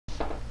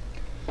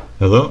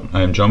Hello,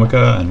 I am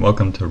Jomika and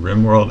welcome to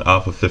RimWorld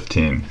Alpha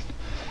 15.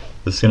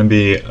 This is going to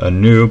be a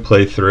new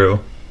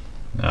playthrough.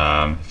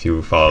 If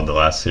you followed the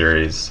last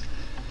series,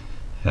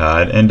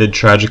 it ended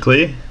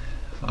tragically.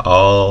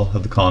 All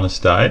of the colonists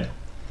died.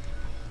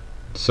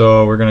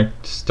 So we're going to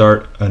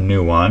start a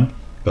new one,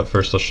 but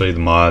first I'll show you the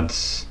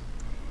mods.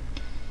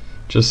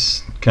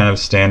 Just kind of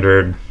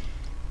standard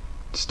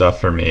stuff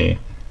for me.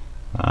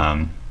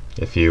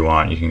 If you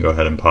want, you can go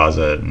ahead and pause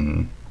it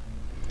and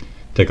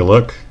take a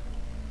look.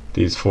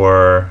 These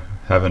four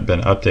haven't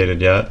been updated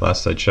yet,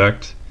 last I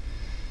checked,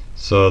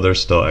 so they're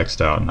still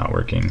X'd out and not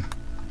working.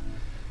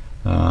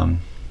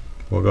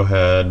 We'll go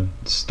ahead and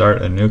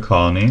start a new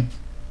colony.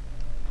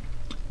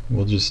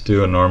 We'll just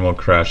do a normal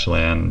crash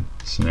land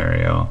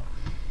scenario.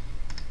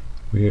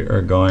 We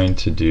are going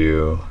to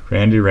do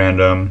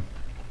random.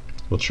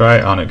 We'll try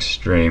it on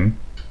extreme,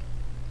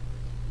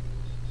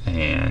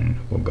 and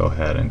we'll go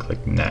ahead and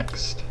click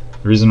next.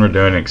 The reason we're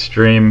doing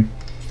extreme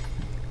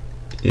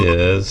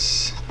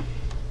is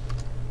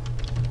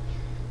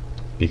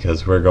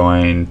because we're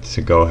going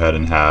to go ahead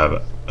and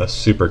have a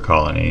super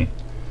colony.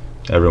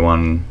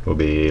 Everyone will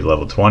be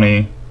level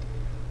 20,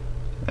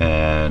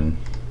 and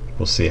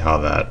we'll see how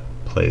that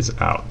plays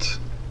out.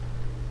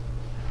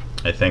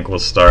 I think we'll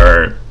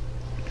start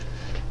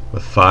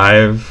with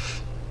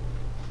 5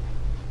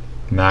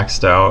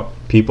 maxed out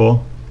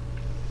people.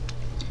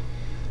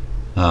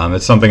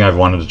 It's something I've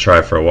wanted to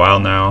try for a while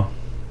now,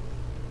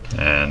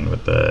 and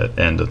with the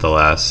end of the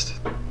last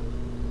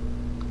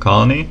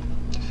colony,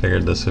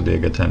 figured this would be a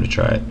good time to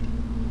try it.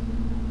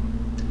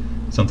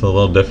 Something a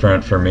little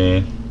different for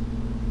me.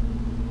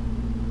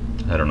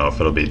 I don't know if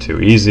it'll be too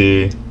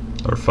easy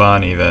or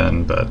fun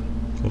even, but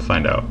we'll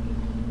find out.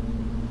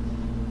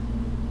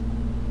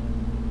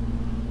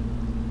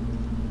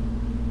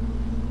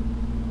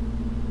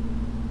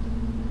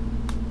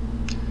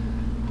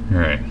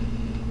 Alright,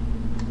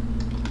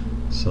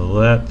 so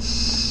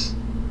let's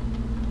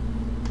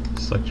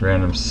select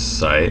random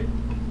site.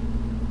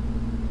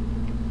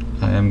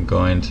 I am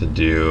going to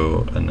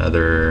do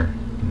another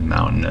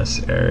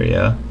mountainous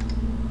area,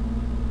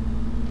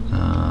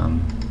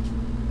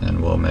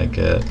 and we'll make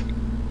it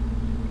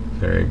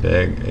very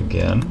big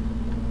again.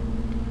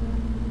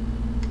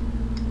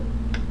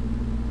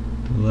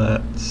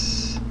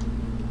 Let's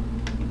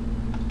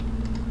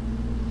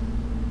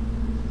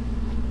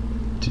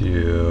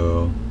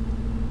do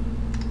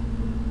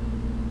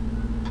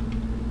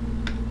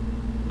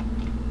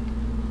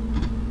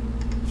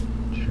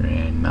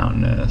terrain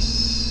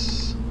mountainous.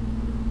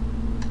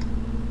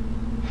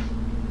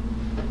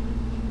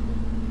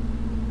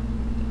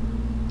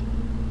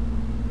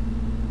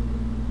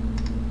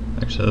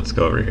 Actually, let's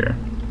go over here.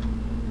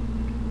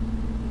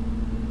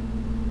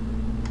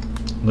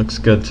 Looks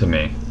good to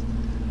me.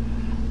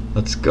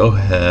 Let's go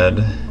ahead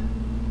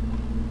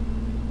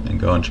and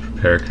go into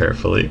prepare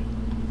carefully.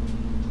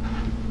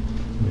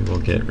 We will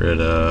get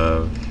rid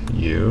of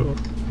you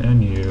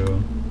and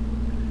you.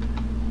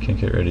 Can't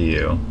get rid of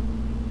you.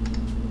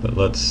 But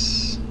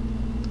let's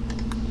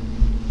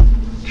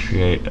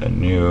create a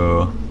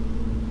new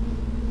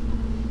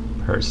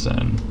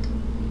person.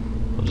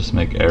 We'll just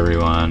make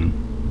everyone.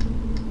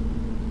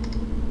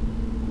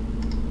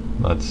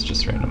 Let's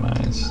just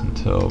randomize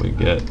until we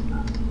get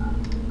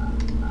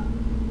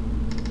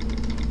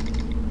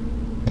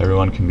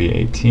everyone can be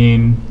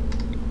 18.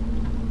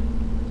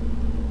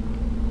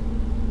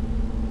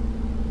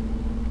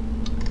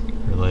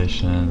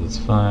 Relations,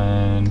 it's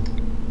fine.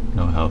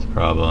 No health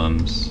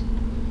problems.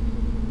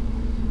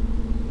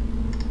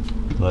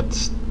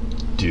 Let's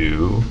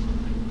do,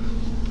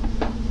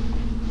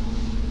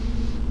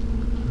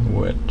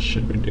 what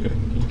should we do?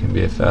 You can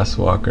be a fast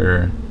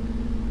walker.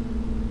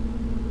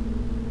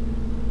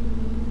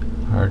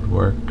 Hard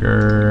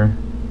worker.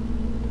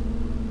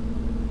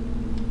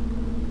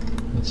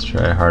 Let's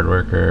try hard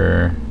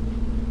worker.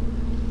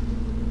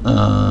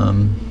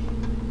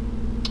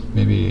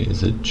 Maybe,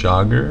 is it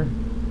jogger?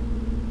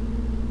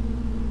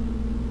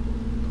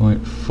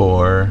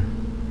 0.4.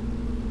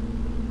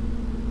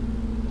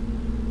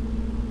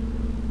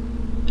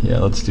 Yeah,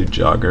 let's do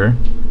jogger.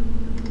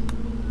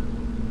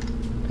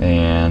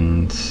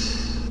 And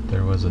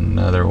there was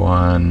another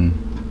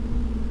one.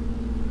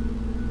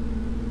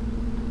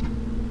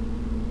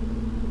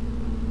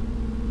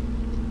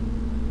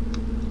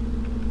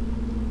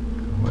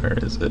 Where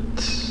is it?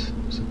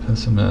 Is it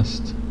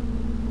pessimist?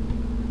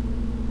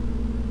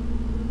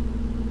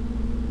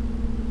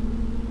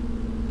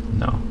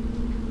 No.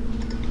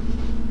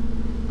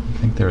 I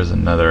think there was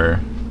another.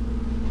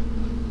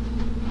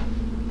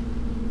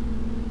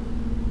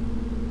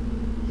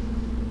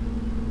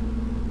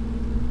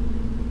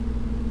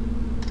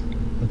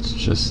 Let's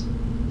just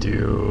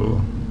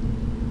do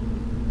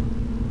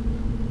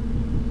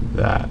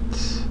that.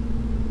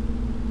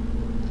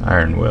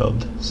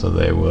 Iron-willed, so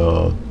they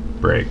will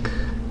break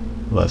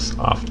less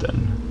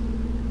often.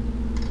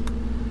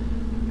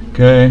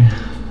 Okay,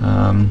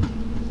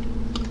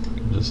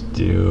 just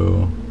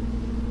do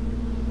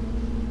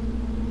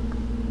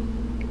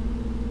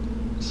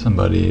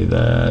somebody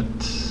that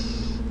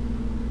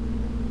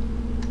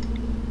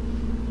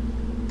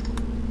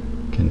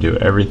can do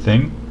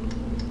everything.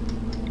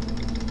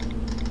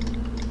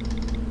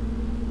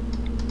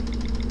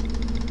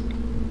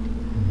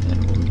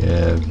 And we'll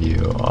give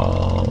you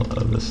all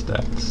of the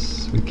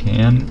stats we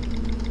can.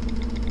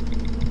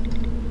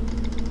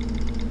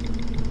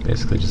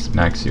 Basically just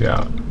max you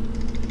out.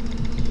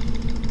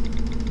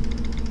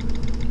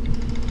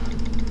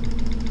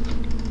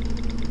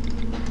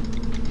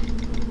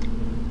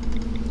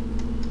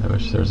 I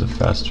wish there was a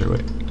faster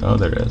way. Oh,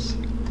 there is.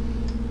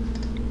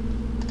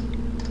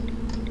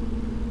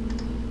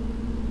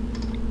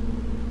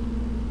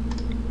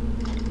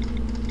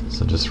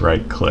 So just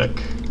right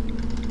click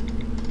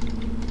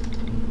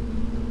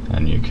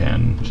and you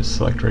can just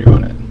select where you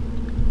want it.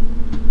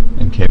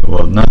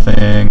 Incapable of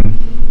nothing.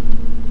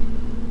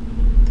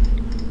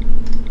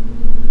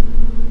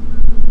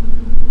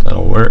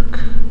 That'll work.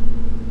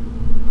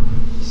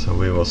 So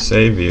we will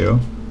save you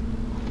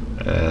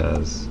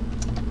as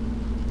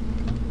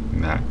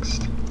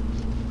maxed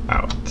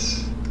out.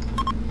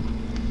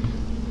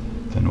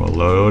 Then we'll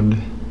load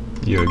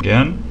you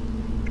again.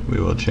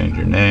 We will change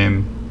your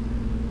name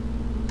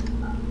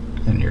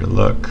and your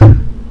look.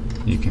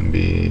 You can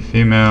be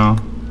female.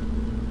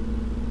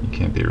 You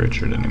can't be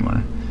Richard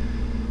anymore.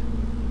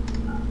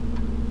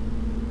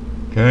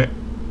 Okay,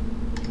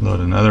 load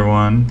another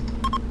one.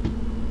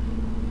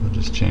 We'll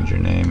just change your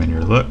name and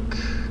your look.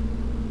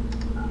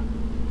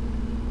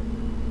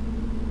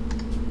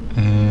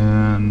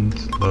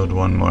 And load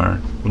one more.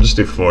 We'll just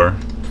do 4.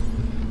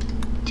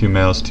 2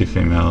 males, 2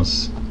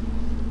 females.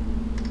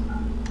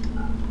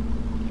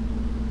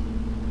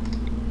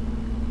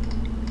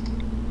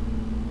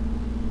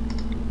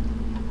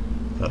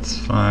 That's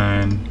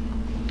fine.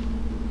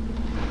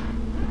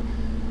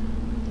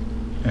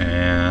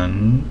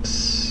 And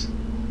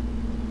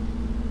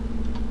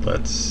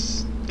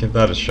let's give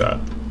that a shot.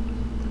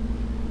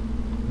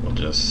 We'll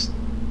just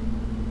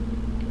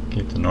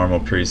keep the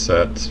normal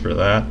presets for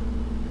that.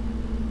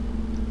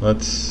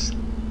 Let's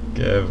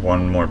give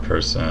one more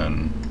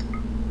person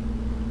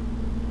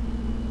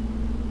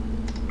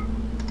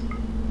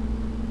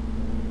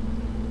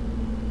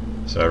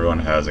so everyone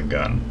has a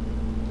gun.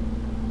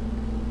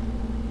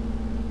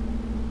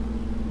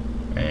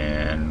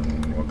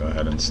 And we'll go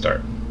ahead and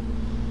start.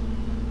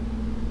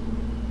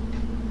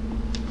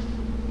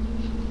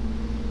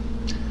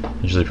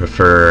 Usually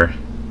prefer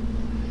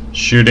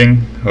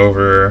shooting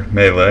over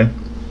melee,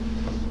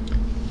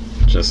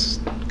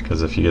 just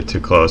because if you get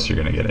too close you're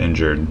going to get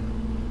injured.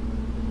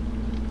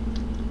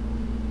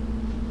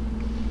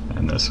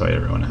 And this way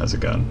everyone has a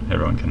gun.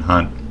 Everyone can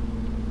hunt.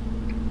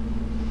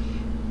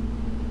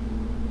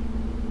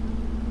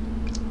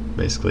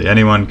 Basically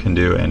anyone can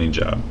do any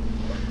job.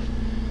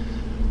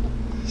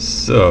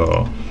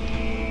 So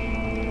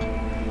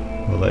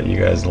we'll let you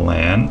guys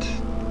land.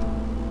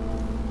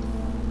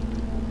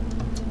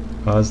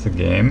 Pause the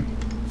game.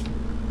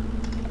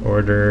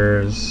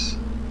 Orders.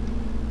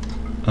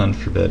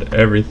 Unforbid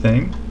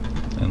everything.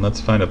 And let's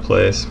find a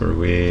place where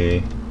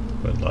we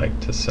would like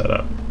to set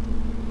up.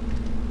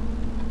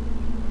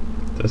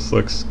 This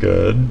looks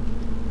good.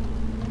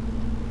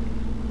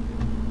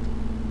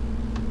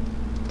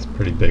 It's a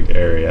pretty big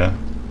area.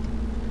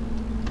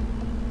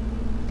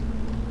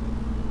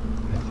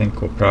 I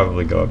think we'll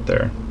probably go up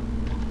there.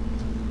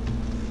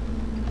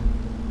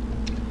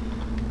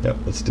 Yep,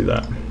 let's do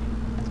that.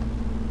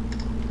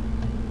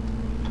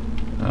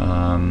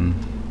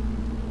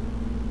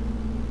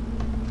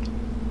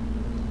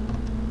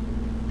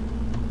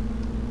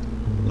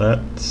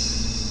 Let's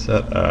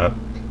set up,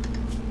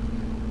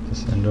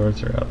 is this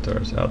indoors or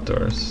outdoors?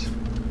 Outdoors.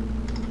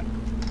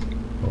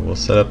 Well, we'll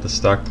set up the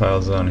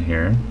stockpile zone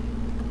here,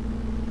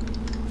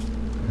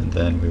 and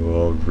then we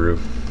will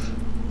roof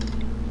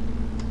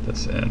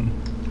this in.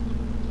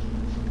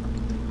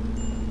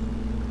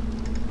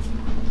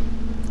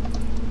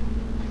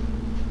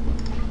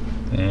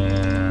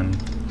 And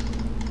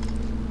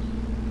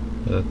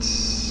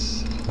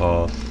let's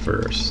haul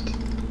first,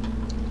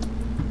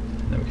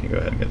 and then we can go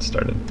ahead and get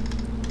started.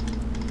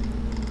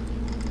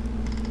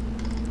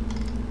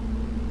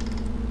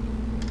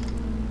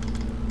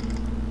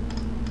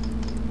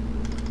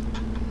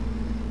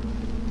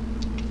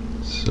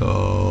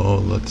 So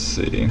let's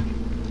see.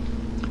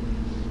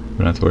 We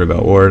don't have to worry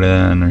about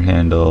warden or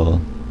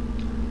handle.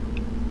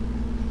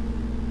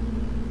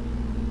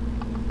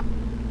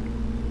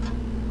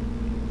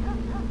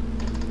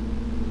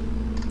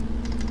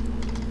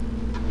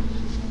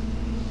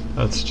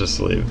 Let's just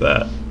leave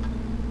that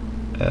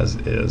as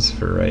is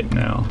for right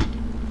now.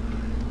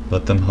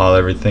 Let them haul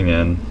everything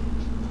in.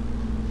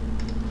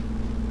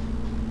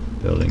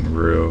 Building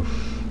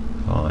roof,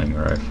 hauling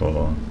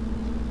rifle.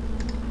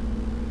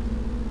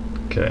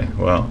 Okay,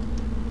 well,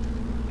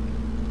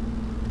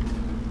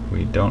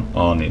 we don't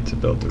all need to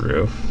build the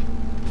roof.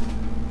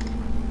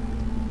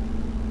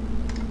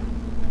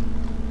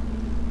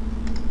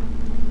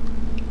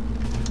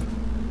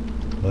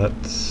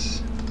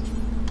 Let's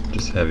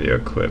just have you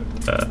equip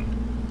that.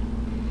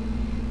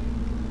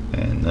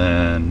 And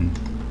then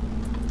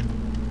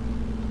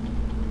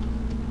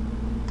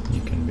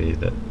you can be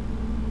the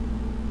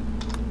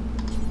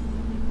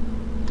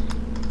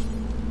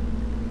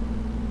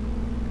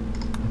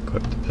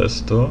equip the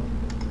pistol.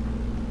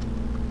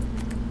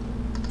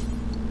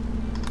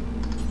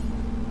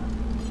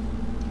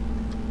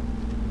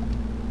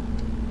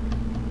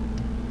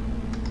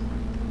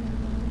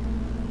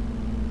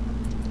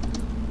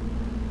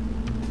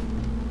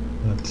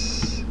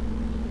 Let's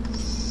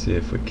see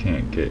if we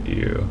can't get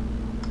you.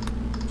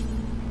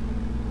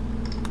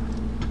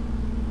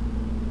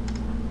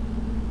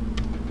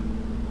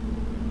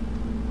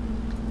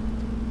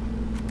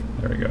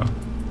 There we go.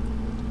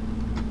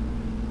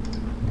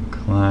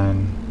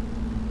 Incline.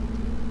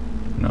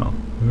 No.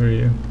 Who are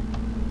you?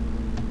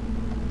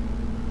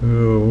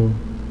 Ooh.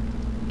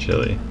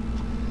 Chili.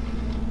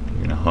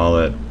 You're gonna haul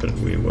it, but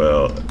we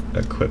will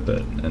equip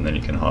it, and then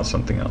you can haul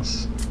something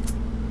else.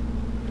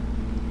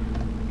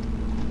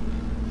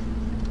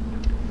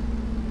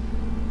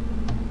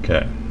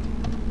 Okay.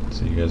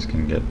 So you guys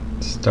can get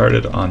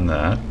started on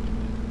that.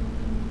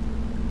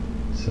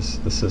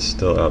 This is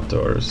still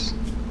outdoors.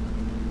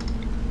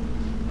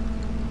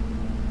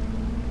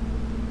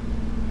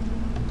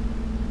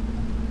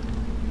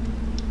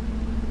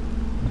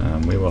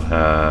 We will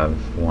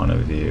have one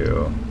of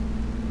you,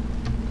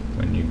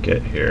 when you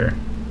get here,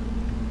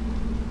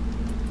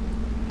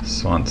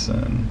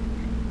 Swanson,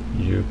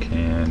 you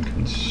can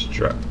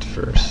construct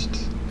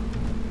first.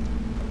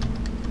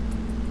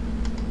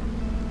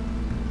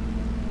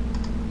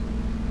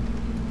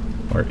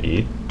 Or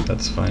eat,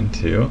 that's fine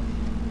too.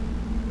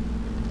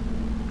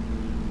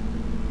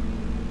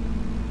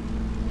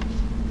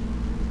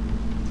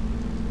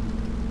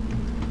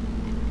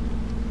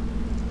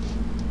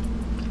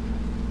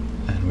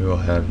 We will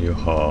have you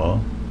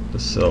haul the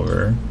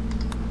silver,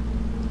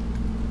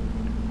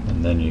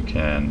 and then you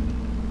can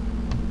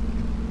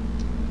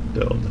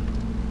build.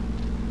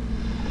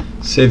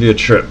 Save you a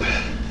trip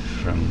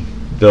from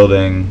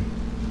building,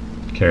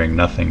 carrying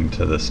nothing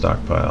to the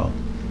stockpile,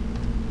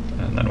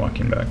 and then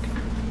walking back.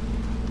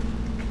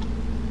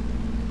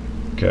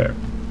 Okay,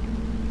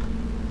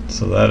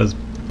 so that is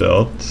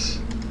built.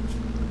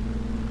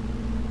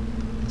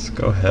 Let's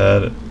go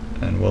ahead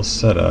and we'll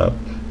set up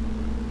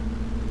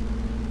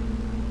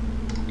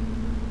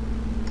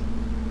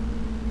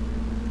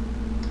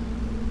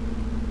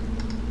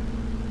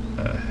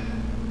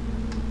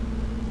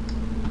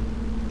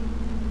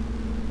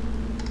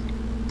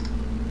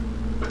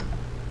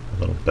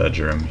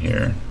bedroom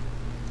here.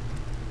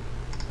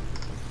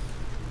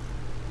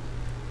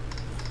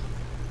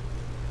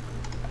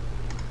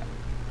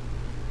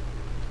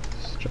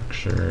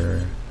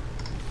 Structure.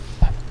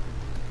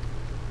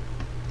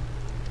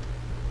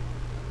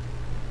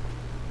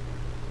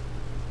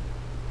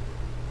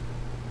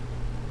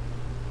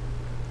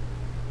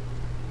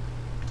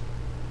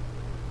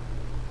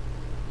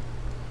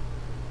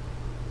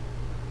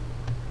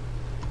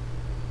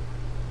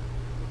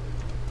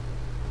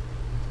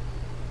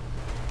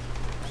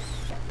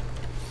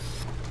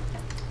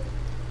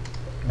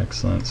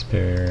 Excellent,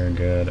 spare,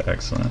 good,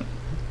 excellent.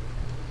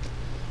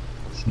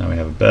 So now we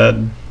have a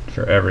bed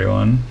for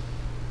everyone.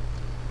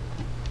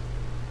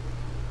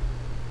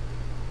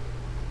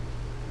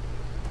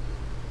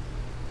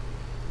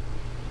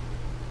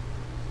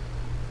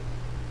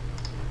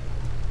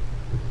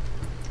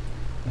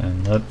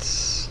 And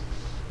let's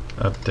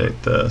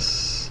update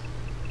this.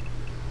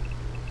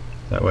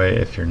 That way,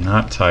 if you're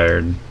not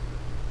tired,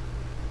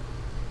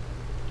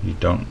 you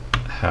don't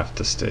have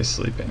to stay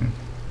sleeping.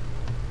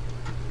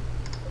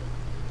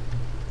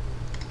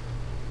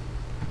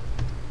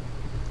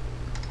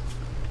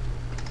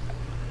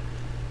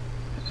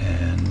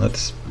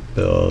 Let's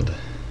build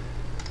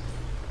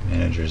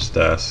manager's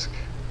desk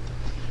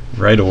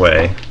right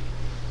away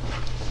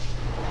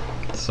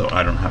so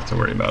I don't have to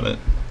worry about it.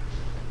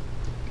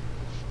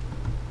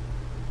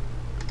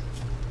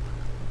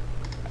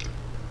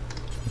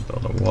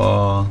 Build a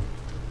wall,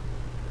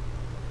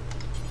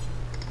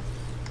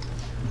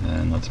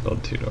 and let's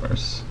build 2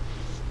 doors.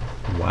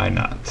 Why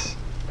not?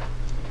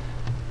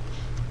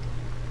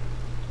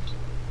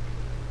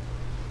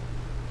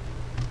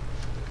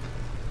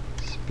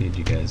 Speed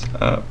you guys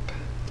up.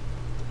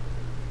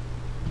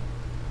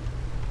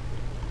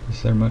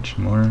 Is there much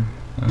more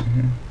out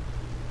here?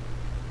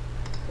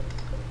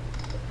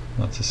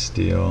 Lots of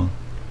steel,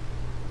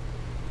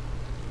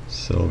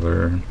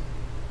 silver.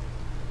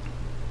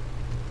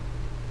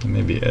 That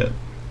may be it.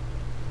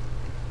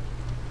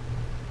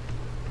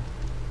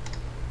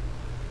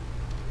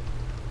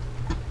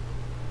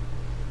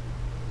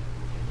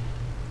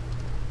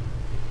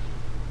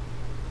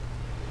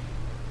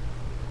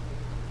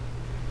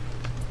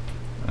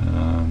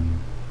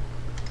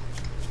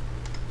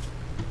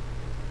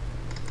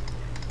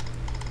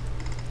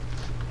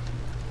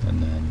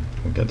 And then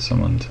we'll get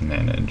someone to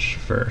manage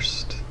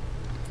first.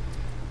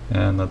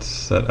 And let's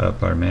set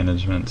up our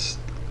management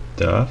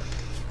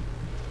stuff.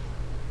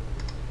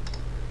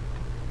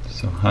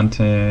 So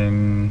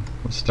hunting,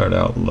 we'll start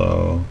out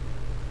low.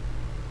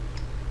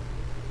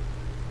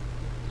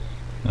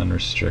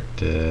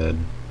 Unrestricted.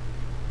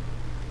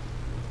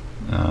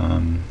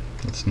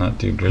 Let's not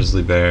do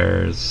grizzly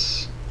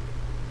bears,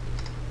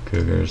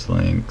 cougars,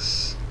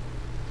 lynx.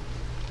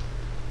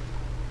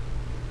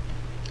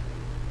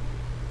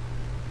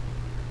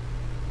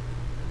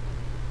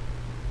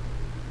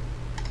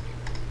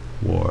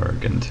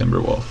 getting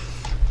timber wolf.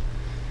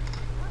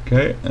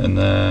 Okay, and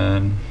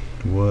then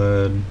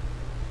wood,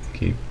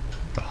 keep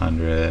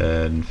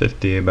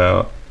 150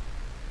 about.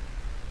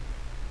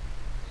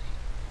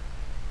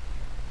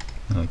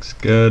 That looks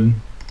good.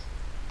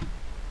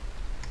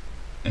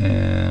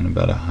 And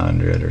about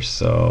 100 or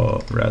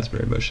so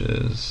raspberry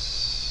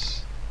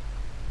bushes.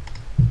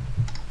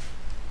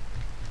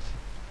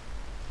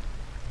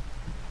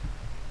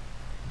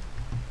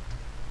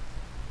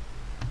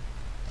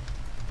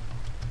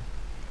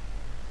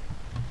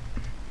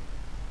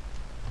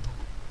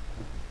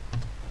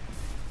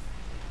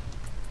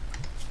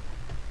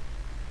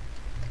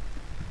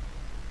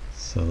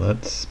 So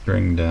let's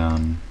bring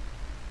down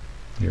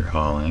your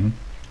hauling.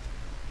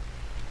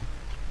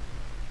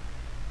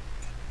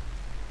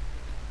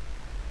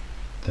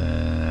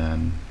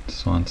 Then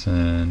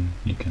Swanson,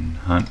 you can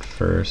hunt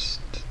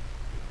first.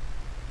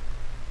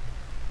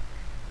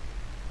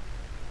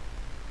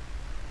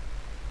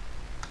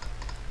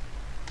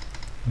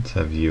 Let's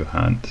have you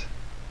hunt.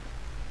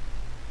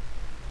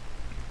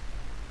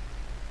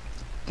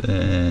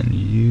 Then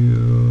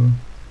you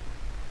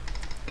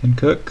can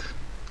cook.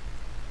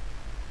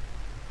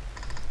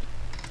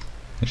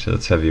 Actually,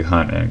 let's have you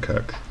hunt and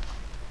cook.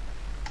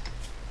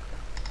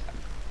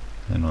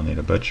 Then we'll need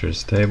a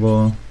butcher's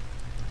table.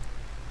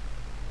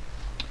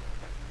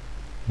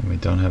 And we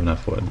don't have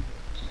enough wood.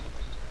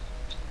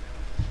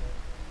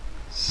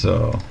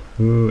 So,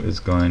 who is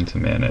going to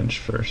manage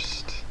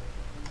first?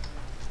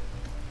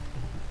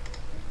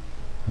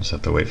 I'll just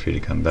have to wait for you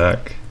to come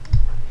back.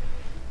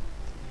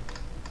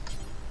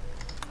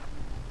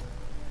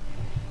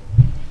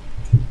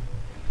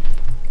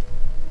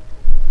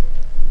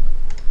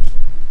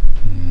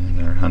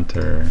 And our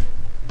hunter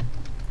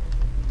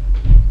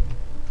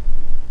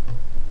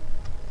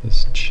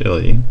is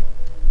Chili.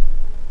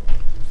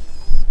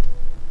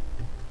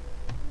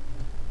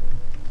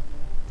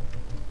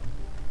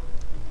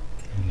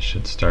 You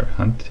should start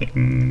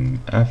hunting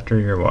after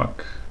your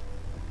walk.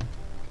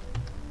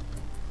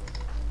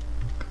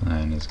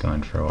 Klein is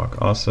going for a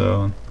walk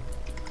also.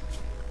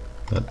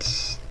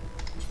 Let's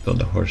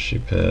build a horseshoe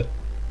pit.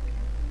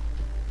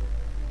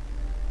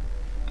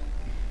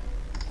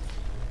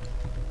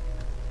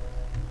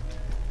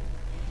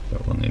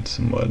 But we'll need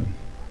some wood.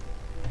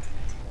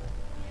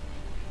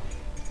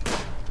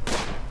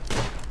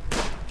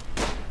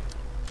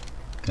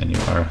 And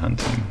you are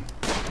hunting.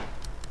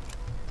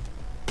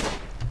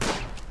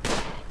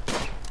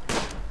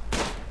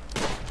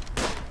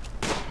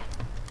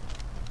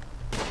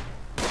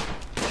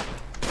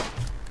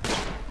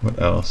 What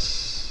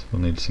else?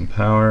 We'll need some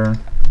power.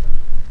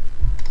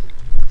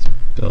 Let's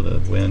build a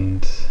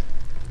wind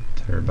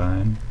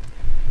turbine.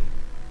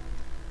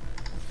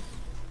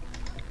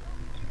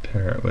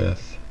 Pair it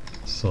with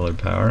solar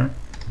power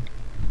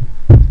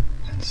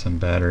and some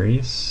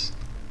batteries.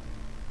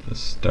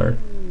 Just start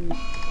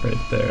right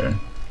there.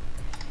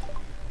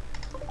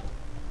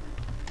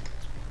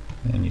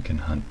 And you can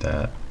hunt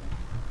that.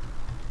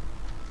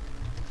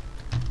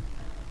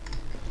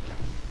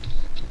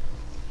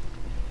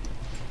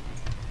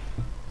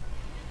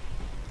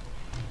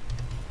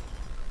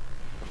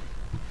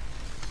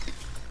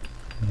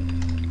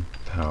 And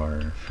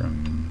power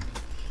from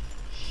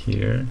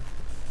here.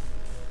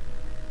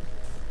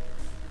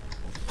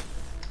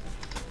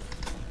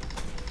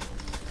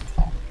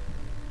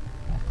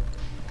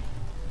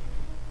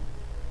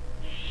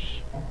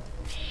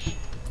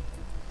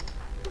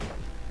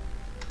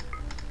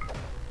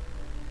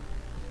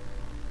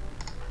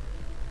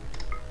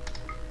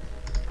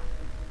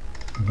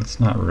 Let's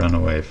not run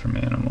away from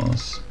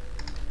animals.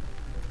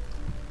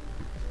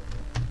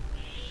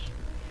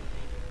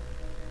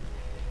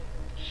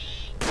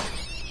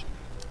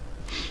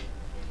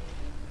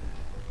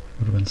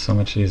 Would have been so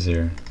much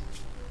easier.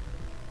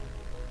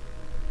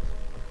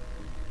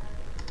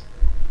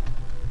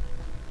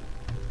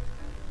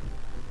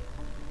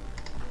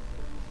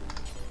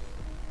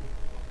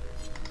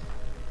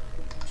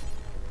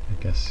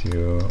 I guess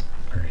you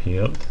are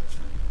healed.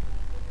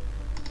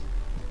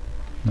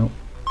 Nope.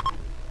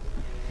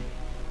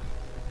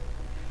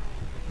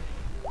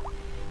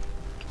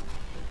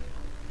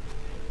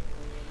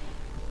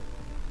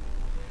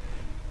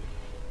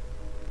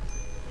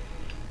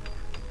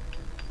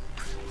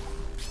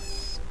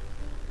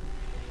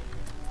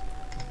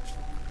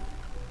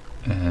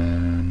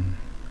 And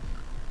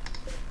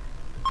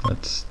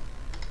let's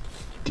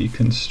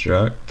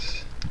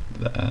deconstruct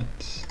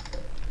that.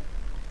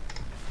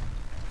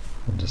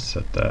 We'll just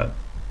set that.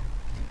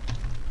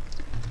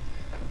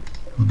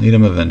 We'll need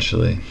them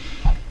eventually.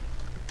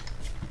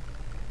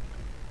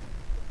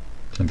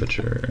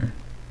 Temperature,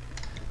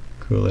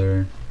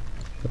 cooler,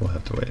 but we'll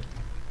have to wait.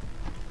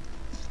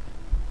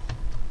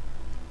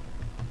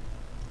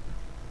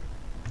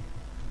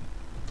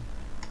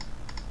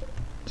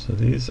 So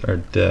these are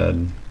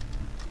dead.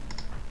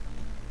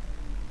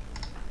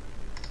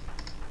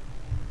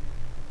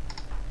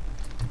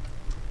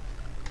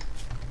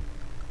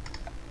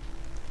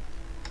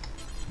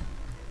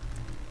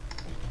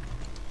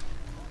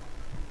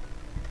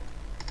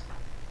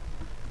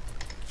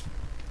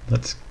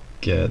 Let's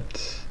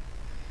get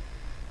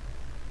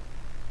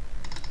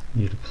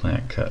you to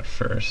plant cut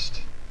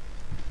first.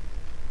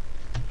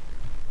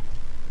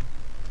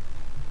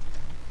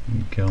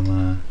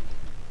 Gilma.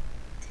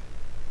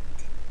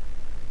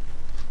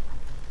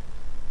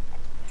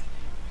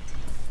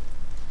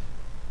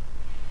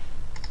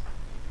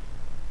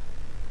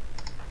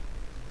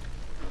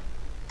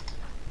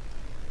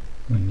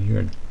 When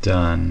you're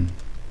done,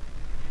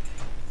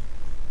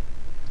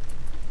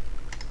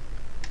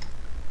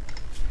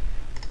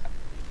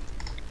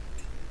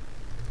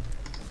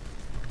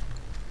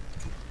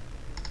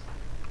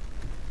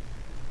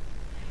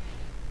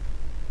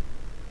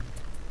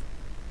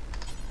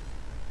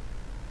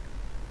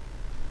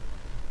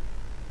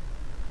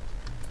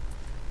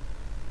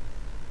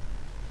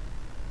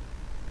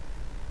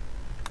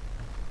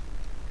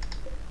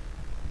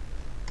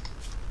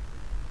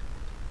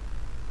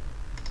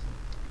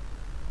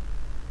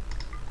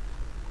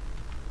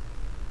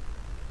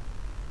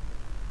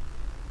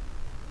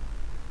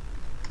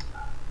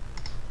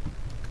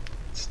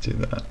 let's do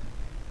that.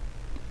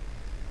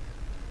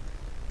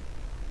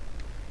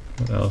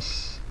 What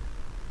else?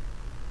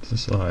 Does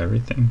this allow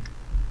everything?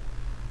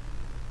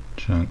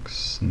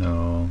 Chunks,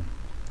 no.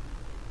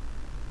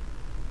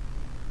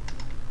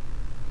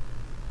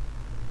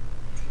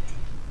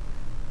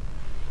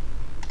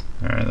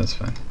 Alright, that's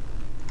fine.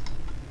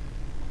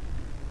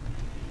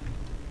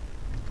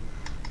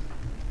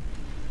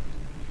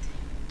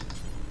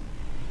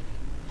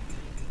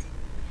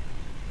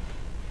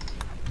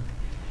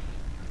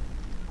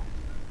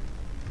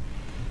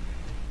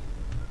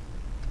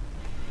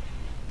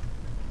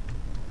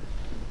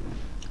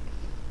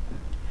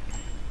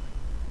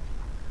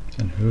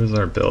 And who is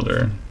our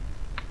builder?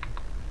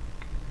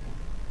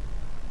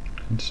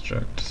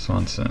 Construct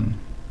Swanson.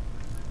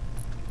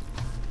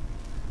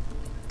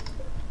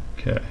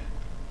 Okay.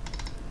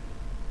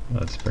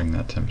 Let's bring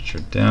that temperature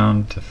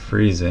down to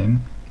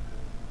freezing.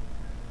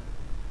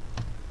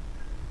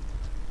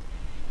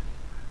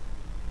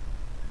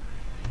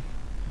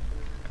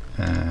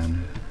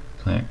 And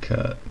plant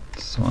cut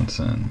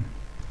Swanson.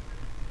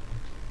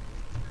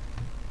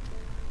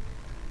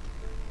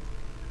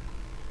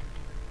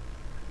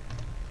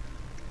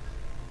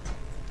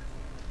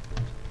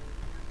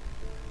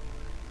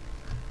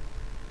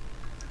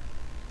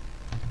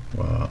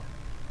 Well,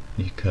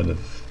 you could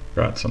have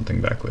brought something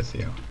back with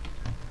you.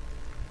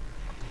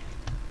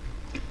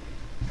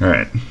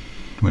 Alright,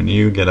 when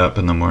you get up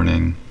in the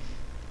morning,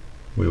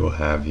 we will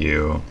have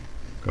you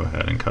go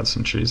ahead and cut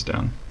some trees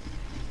down.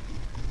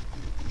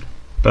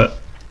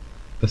 But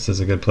this is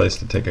a good place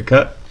to take a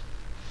cut,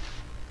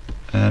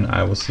 and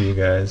I will see you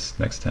guys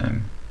next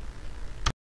time.